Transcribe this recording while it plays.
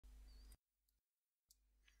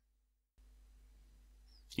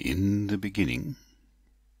In the beginning,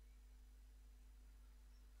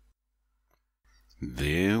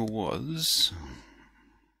 there was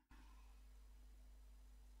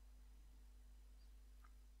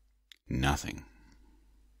nothing.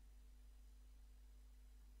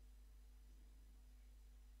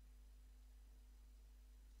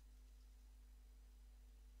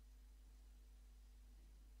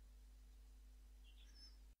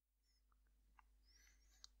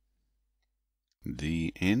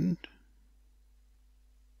 The end.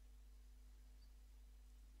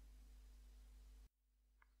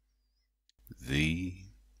 The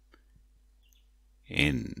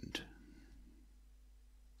end.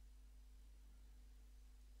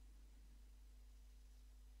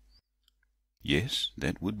 Yes,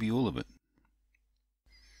 that would be all of it.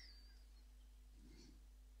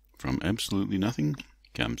 From absolutely nothing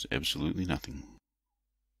comes absolutely nothing.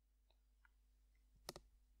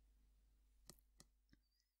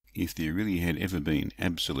 If there really had ever been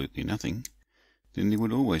absolutely nothing, then there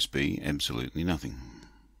would always be absolutely nothing.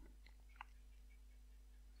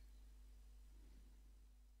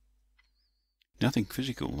 Nothing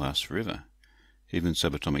physical lasts forever. Even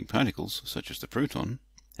subatomic particles, such as the proton,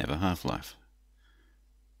 have a half-life.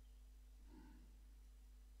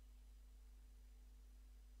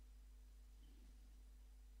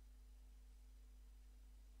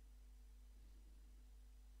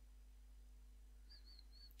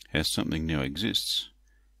 As something now exists,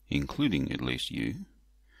 including at least you,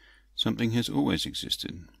 something has always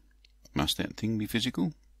existed. Must that thing be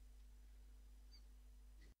physical?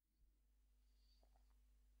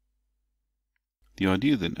 The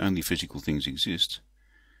idea that only physical things exist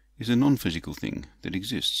is a non-physical thing that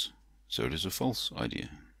exists, so it is a false idea.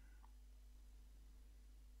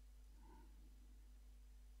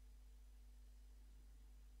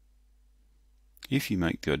 If you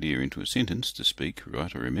make the idea into a sentence to speak,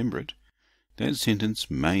 write, or remember it, that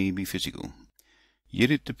sentence may be physical,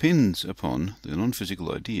 yet it depends upon the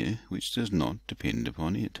non-physical idea which does not depend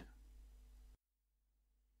upon it.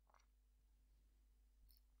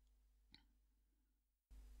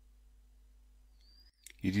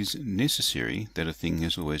 It is necessary that a thing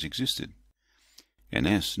has always existed, and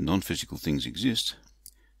as non-physical things exist,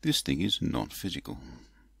 this thing is not physical.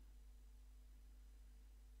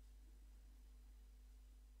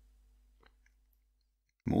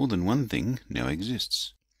 More than one thing now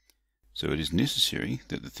exists, so it is necessary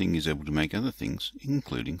that the thing is able to make other things,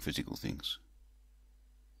 including physical things.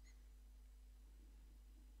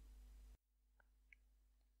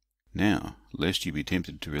 Now, lest you be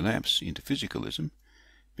tempted to relapse into physicalism,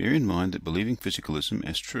 bear in mind that believing physicalism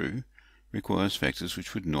as true requires factors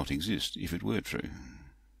which would not exist if it were true.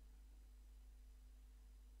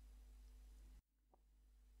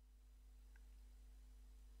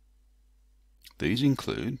 These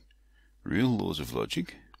include real laws of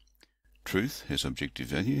logic, truth has objective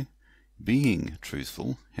value, being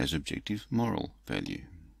truthful has objective moral value.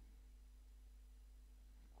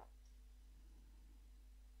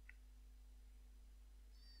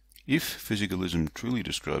 If physicalism truly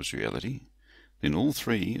describes reality, then all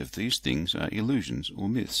three of these things are illusions or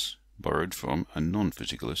myths borrowed from a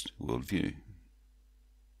non-physicalist worldview.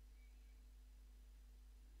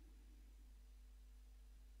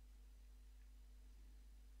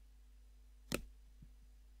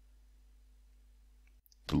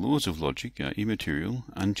 The laws of logic are immaterial,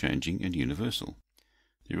 unchanging, and universal.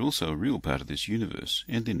 They're also a real part of this universe,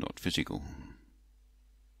 and they're not physical.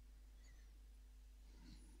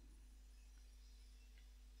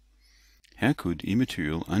 How could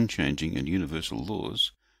immaterial, unchanging, and universal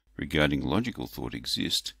laws regarding logical thought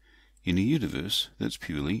exist in a universe that's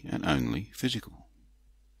purely and only physical?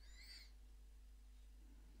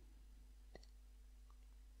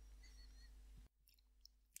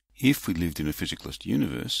 If we lived in a physicalist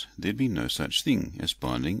universe, there'd be no such thing as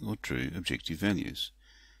binding or true objective values.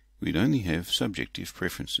 We'd only have subjective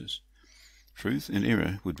preferences. Truth and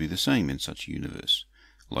error would be the same in such a universe,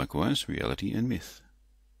 likewise reality and myth.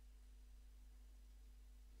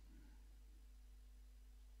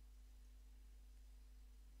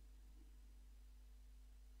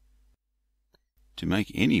 To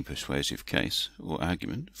make any persuasive case or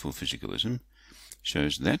argument for physicalism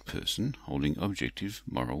shows that person holding objective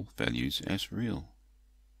moral values as real.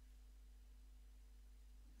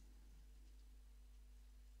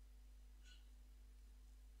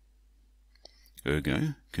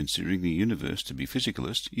 Ergo, considering the universe to be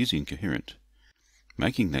physicalist is incoherent.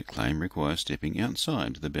 Making that claim requires stepping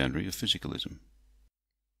outside the boundary of physicalism.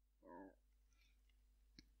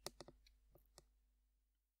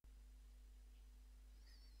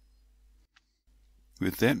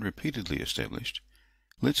 With that repeatedly established,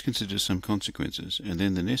 Let's consider some consequences and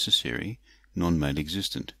then the necessary non-made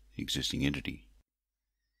existing entity.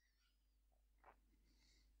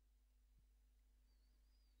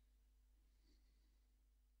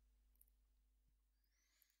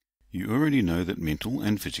 You already know that mental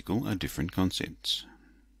and physical are different concepts.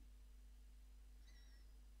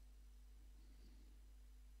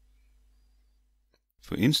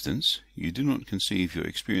 For instance, you do not conceive your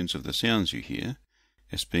experience of the sounds you hear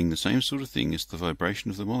as being the same sort of thing as the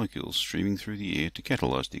vibration of the molecules streaming through the air to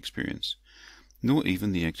catalyze the experience, nor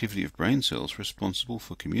even the activity of brain cells responsible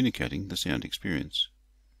for communicating the sound experience.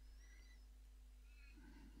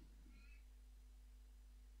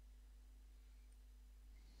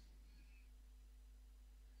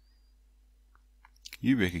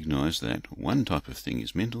 You recognize that one type of thing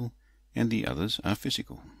is mental and the others are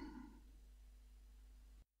physical.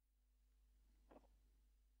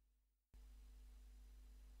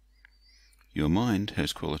 Your mind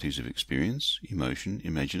has qualities of experience, emotion,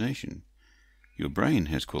 imagination. Your brain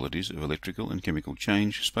has qualities of electrical and chemical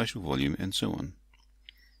change, spatial volume, and so on.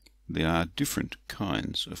 There are different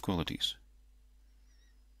kinds of qualities.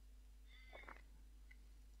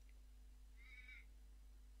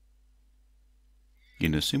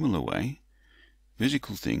 In a similar way,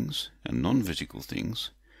 physical things and non-physical things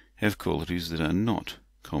have qualities that are not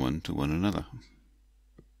common to one another.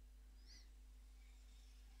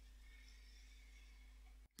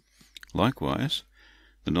 Likewise,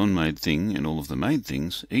 the non-made thing and all of the made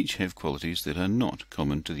things each have qualities that are not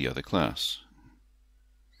common to the other class.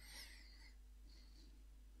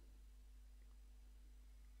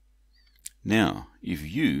 Now, if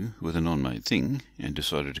you were the non-made thing and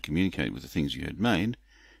decided to communicate with the things you had made,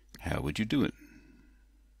 how would you do it?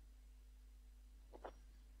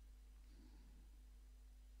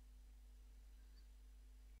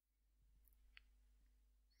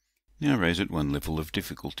 Now raise it one level of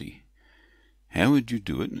difficulty. How would you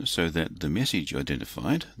do it so that the message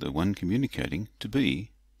identified the one communicating to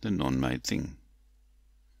be the non-made thing?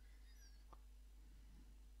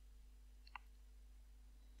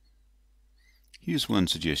 Here's one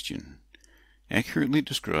suggestion. Accurately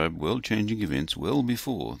describe world-changing events well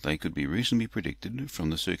before they could be reasonably predicted from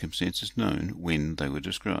the circumstances known when they were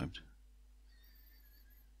described.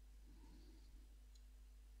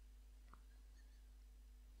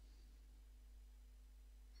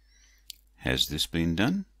 Has this been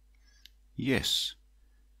done? Yes,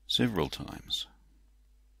 several times.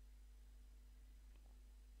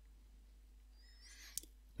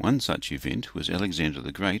 One such event was Alexander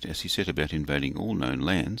the Great as he set about invading all known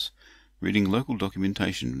lands, reading local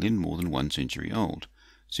documentation then more than 1 century old,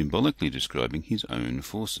 symbolically describing his own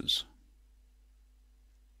forces.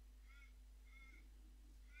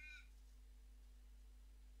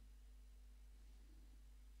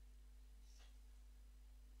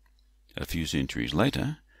 A few centuries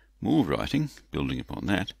later, more writing, building upon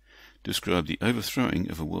that, described the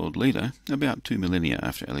overthrowing of a world leader about 2 millennia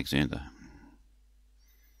after Alexander.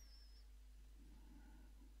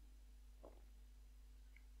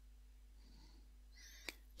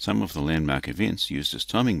 Some of the landmark events used as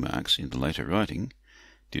timing marks in the later writing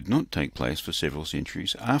did not take place for several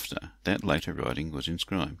centuries after that later writing was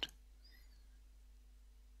inscribed.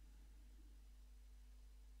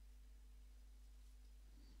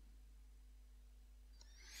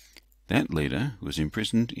 That leader was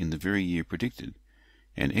imprisoned in the very year predicted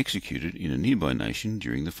and executed in a nearby nation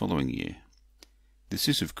during the following year. This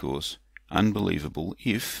is, of course, unbelievable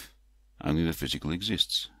if only the physical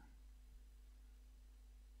exists.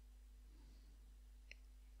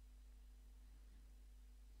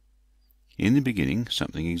 In the beginning,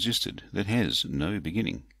 something existed that has no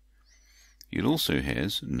beginning. It also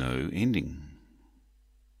has no ending.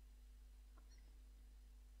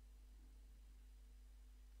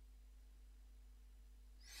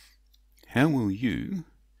 How will you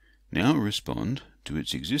now respond to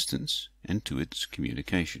its existence and to its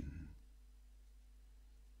communication?